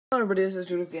Hello everybody, this is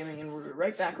Doodle Gaming, and we're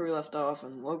right back where we left off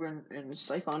on Logan and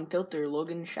Syphon filter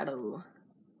Logan Shadow.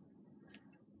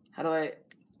 How do I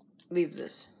leave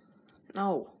this?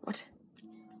 No, what?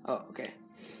 Oh, okay.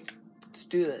 Let's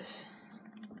do this.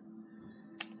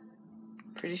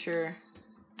 Pretty sure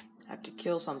I have to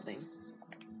kill something.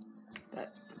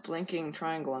 That blinking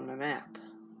triangle on my map.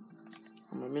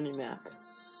 On my mini map.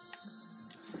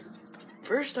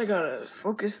 First I gotta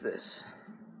focus this.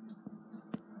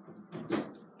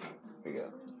 Here we go.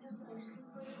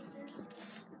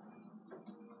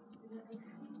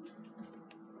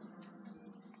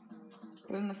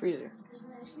 Put it in the freezer. There's an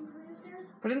ice cream for you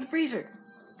upstairs? Put it in the freezer.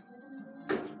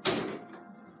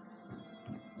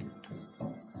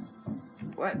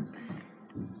 What?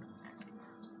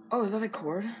 Oh, is that a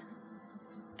cord?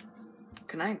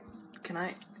 Can I?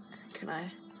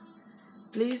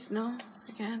 Please, no,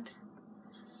 I can't.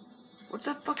 What's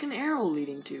that fucking arrow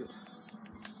leading to?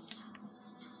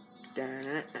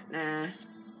 Da-na-na-na-na.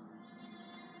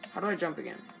 How do I jump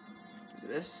again? Is it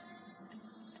this?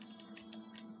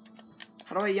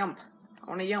 How do I yump? I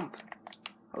want to yump.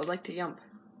 I would like to yump.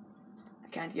 I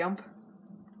can't yump.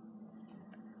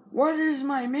 What is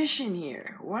my mission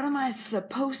here? What am I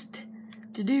supposed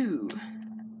to do?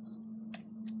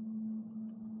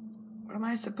 What am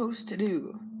I supposed to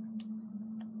do?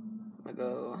 I'm gonna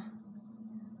go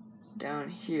down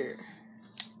here.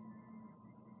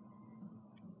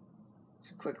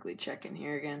 Just quickly check in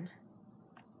here again.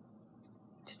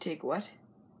 To take what?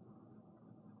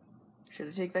 Should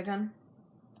I take that gun?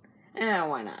 Eh,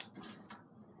 why not?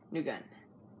 New gun.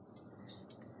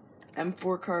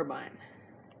 M4 carbine.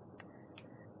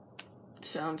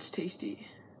 Sounds tasty.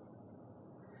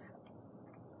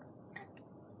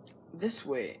 This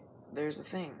way, there's a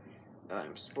thing that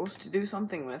I'm supposed to do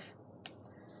something with.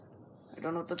 I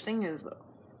don't know what the thing is, though.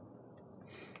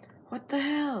 What the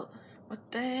hell?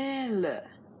 What the hell?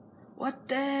 What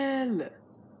the hell?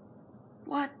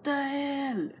 What the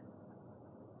hell?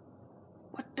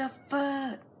 What the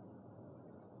fuck?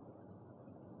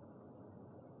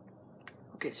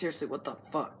 Okay, seriously, what the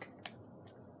fuck?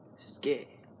 This is gay.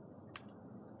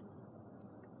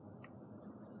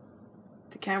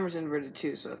 The camera's inverted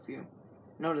too, so if you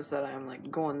notice that I'm like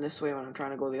going this way when I'm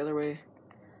trying to go the other way,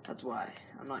 that's why.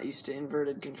 I'm not used to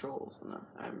inverted controls.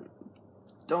 I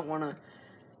don't want to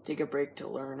take a break to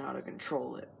learn how to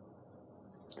control it.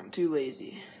 I'm too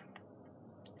lazy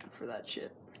for that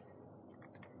shit.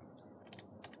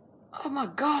 Oh my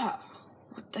god!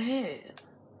 What the hell?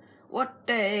 What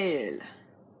the hell?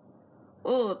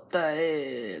 What the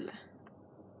hell?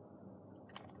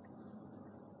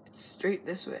 It's straight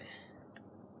this way.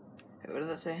 Wait, what did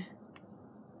that say?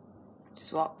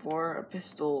 Swap for a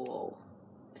pistol.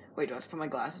 Wait, do I have to put my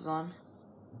glasses on?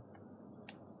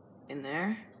 In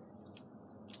there?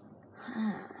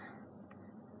 Huh.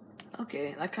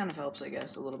 Okay, that kind of helps, I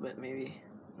guess, a little bit, maybe.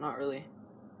 Not really.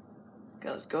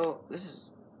 Okay, let's go. This is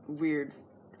weird.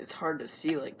 It's hard to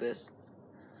see like this.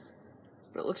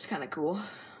 But it looks kind of cool.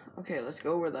 Okay, let's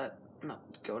go where that... No,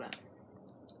 go down.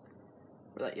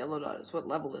 Where that yellow dot is. What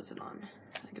level is it on?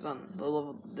 I think it's on the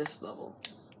level... this level.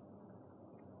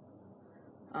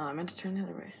 I meant to turn the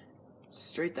other way.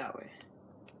 Straight that way.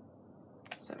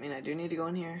 Does that mean I do need to go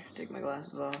in here? Take my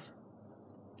glasses off.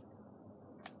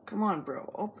 Come on, bro.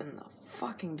 Open the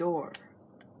fucking door.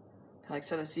 Can I, like,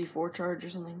 set a C4 charge or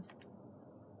something?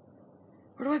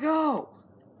 Where do I go?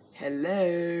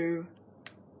 Hello?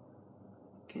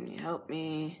 Can you help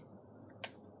me?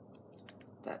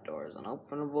 That door is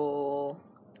unopenable.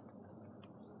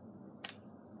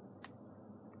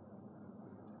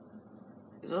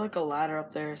 Is there like a ladder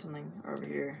up there or something? Or over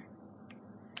here?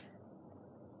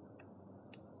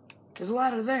 There's a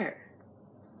ladder there.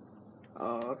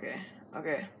 Oh, okay.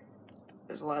 Okay.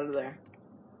 There's a ladder there.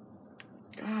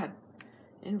 God.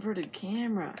 Inverted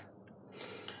camera.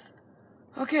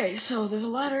 Okay, so there's a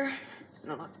ladder.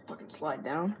 No, not fucking slide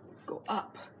down. Go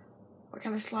up. Why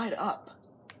can't I slide up?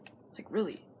 Like,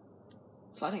 really?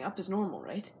 Sliding up is normal,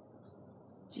 right?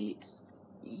 Jeez.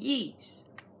 Yeez.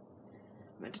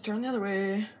 Meant to turn the other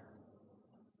way.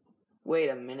 Wait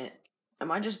a minute.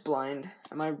 Am I just blind?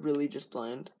 Am I really just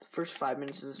blind? The first 5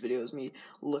 minutes of this video is me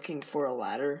looking for a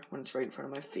ladder when it's right in front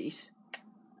of my face.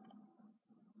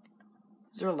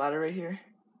 Is there a ladder right here?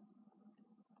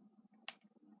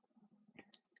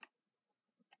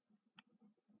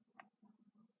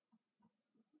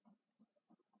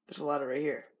 There's a ladder right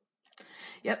here.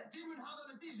 Yep.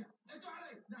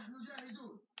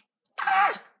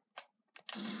 Ah!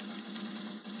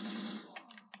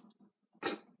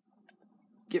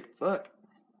 Get fucked.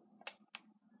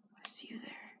 I see you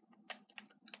there.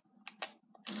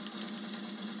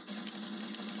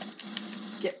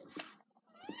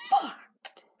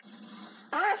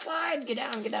 slide. Get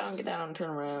down, get down, get down. Turn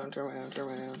around, turn around, turn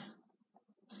around.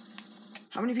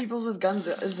 How many people with guns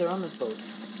is there on this boat?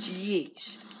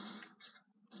 Jeez.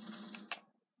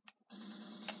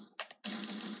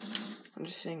 I'm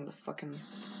just hitting the fucking...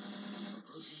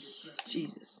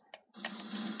 Jesus.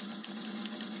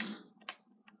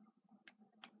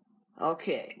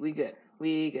 Okay, we good.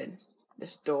 We good.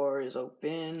 This door is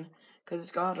open because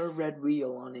it's got a red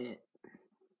wheel on it.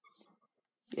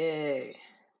 Yay.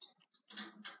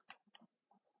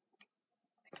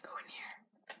 I can go in here.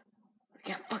 I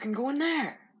can't fucking go in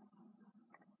there.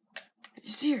 Are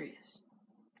you serious?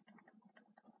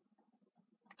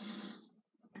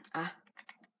 Ah.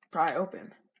 Pry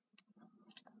open.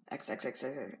 X.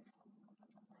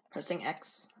 Pressing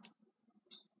X.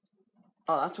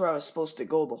 Oh, that's where I was supposed to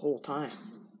go the whole time.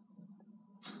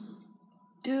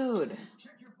 Dude.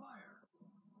 Check your fire.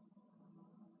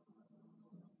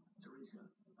 Teresa,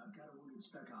 I've got a wounded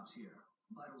spec ops here.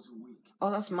 Vitals are weak. Oh,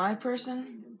 that's my person?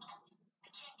 I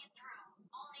can't get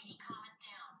through. All Navy comms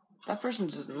down. That person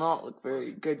does not look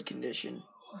very good condition.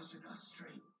 Listen us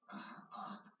straight.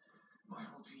 My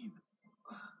whole team.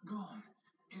 Gone.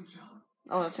 Intel.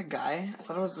 Oh, that's a guy? I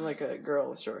thought it was like a girl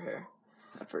with short hair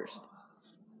at first.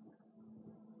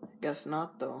 Guess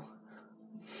not, though.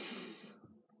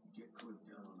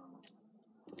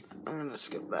 I'm gonna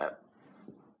skip that.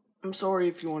 I'm sorry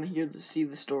if you want to see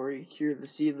the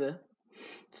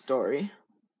story.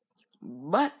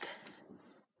 But...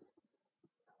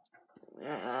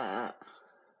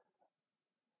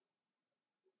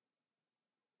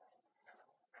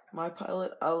 my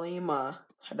pilot, Alima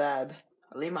Haddad,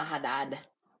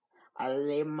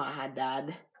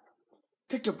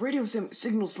 picked up radio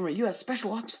signals from a U.S.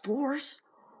 Special Ops Force.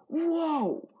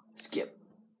 Whoa! Skip.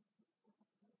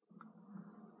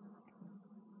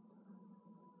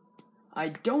 I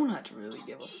do not really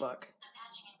give a fuck.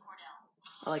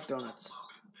 I like donuts.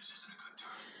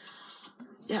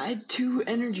 Yeah, I had 2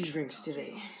 energy drinks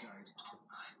today.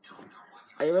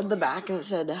 I read the back and it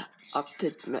said up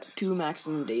to 2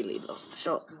 maximum daily though.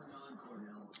 So,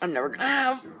 I'm never gonna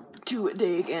have 2 a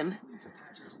day again.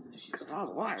 Because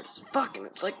I'm wired as fuck and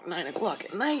it's like 9 o'clock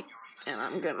at night. And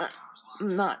I'm gonna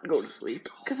not go to sleep.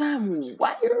 Because I'm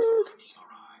wired.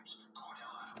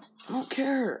 I don't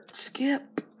care.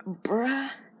 Skip,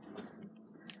 bruh.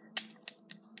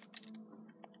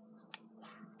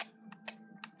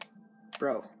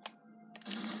 Bro.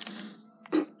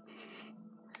 Can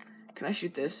I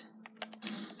shoot this?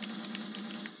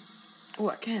 Oh,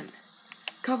 I can.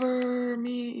 Cover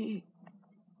me.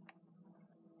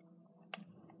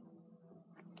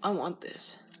 I want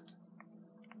this.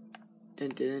 Dun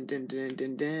dun dun dun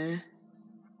dun dun.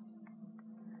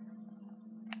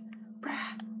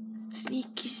 Bruh.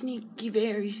 Sneaky, sneaky,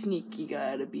 very sneaky.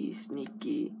 Gotta be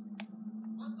sneaky.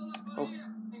 Oh.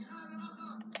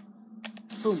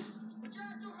 Boom.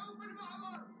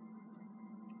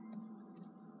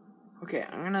 Okay,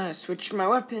 I'm gonna switch my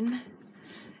weapon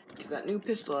to that new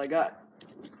pistol I got.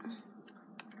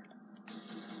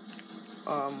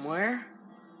 Where?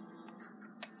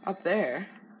 Up there?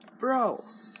 Bro!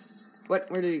 What?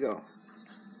 Where did he go?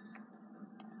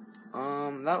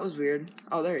 That was weird.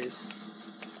 Oh, there he is.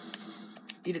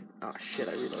 He did. Oh, shit,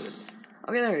 I reloaded.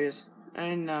 Okay, there he is.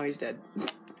 And now he's dead.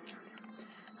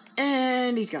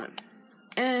 And he's gone.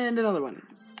 And another one.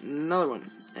 Another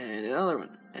one. And another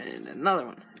one. And another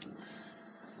one.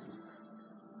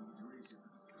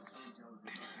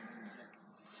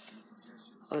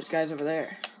 Oh, there's guys over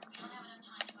there.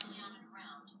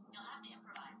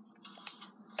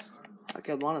 I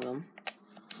killed one of them.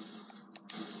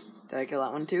 Did I kill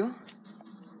that one too?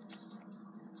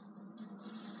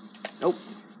 Nope.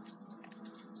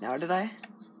 Now did I?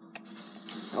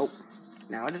 Nope.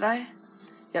 Now did I?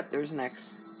 Yep, there was an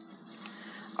X.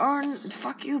 Oh,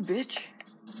 fuck you, bitch.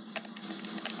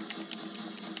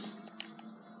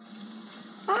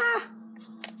 Ah!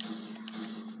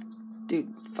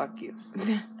 Dude, fuck you.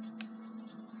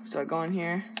 So I go in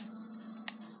here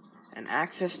and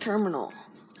access terminal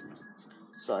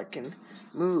so I can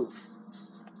move.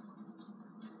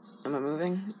 Am I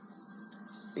moving?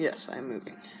 Yes, I'm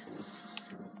moving.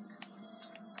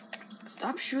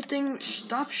 Stop shooting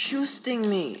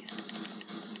me.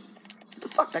 What the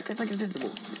fuck? That guy's like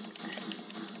invincible.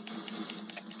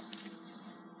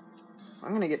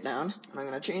 I'm gonna get down and I'm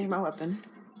gonna change my weapon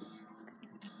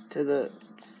to the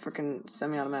freaking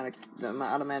semi-automatic, the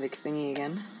automatic thingy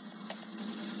again.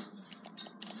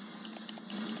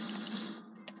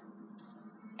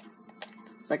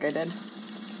 Is that guy dead?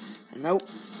 Nope.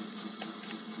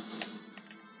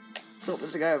 Oh,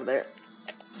 there's a guy over there.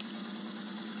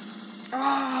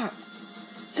 Ah!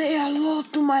 Say hello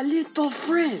to my little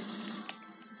friend.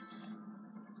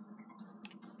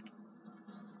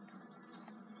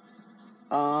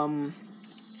 Huh?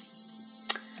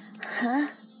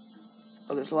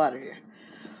 Oh, there's a ladder here.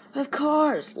 Of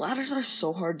course! Ladders are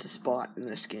so hard to spot in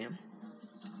this game.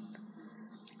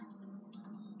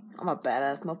 I'm a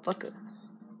badass motherfucker.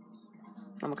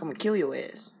 I'm gonna come and kill your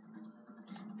ass.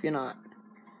 If you're not.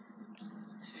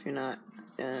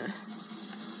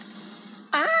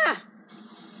 Ah!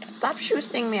 Stop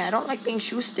shoosting me. I don't like being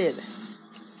shoosted.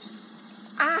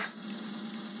 Ah!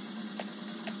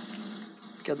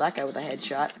 Killed that guy with a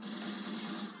headshot.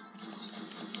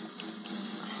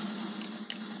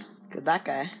 Killed that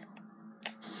guy.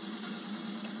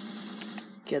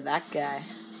 Killed that guy.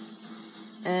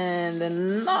 And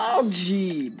then, no,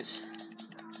 jeebs.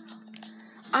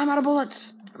 I'm out of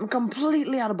bullets. I'm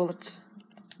completely out of bullets.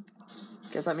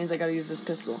 Guess that means I gotta use this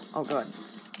pistol. Oh, God.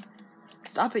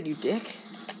 Stop it, you dick.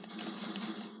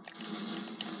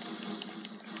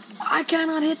 I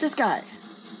cannot hit this guy.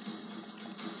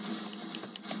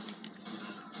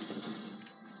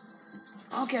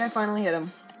 Okay, I finally hit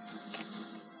him.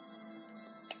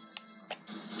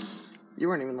 You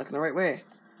weren't even looking the right way.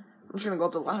 I'm just gonna go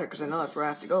up the ladder because I know that's where I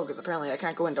have to go because apparently I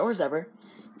can't go indoors ever.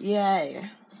 Yay.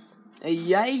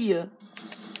 Yay.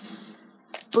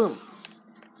 Boom.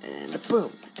 And a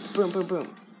boom. Boom, boom,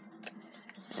 boom.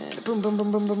 And a boom, boom,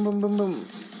 boom, boom, boom, boom, boom, boom.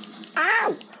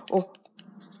 Ow! Oh,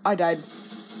 I died.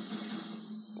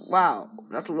 Wow,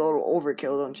 that's a little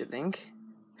overkill, don't you think?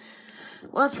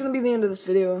 Well, that's gonna be the end of this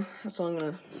video. That's all I'm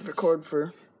gonna record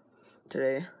for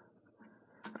today.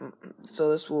 So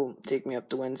this will take me up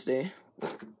to Wednesday.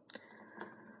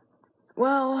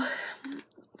 Well,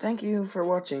 thank you for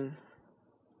watching.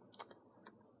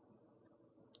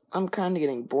 I'm kind of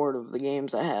getting bored of the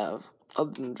games I have,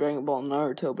 other than Dragon Ball and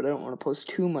Naruto, but I don't want to post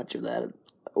too much of that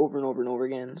over and over and over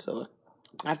again, so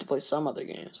I have to play some other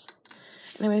games.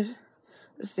 Anyways,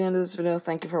 this is the end of this video.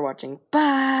 Thank you for watching.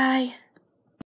 Bye!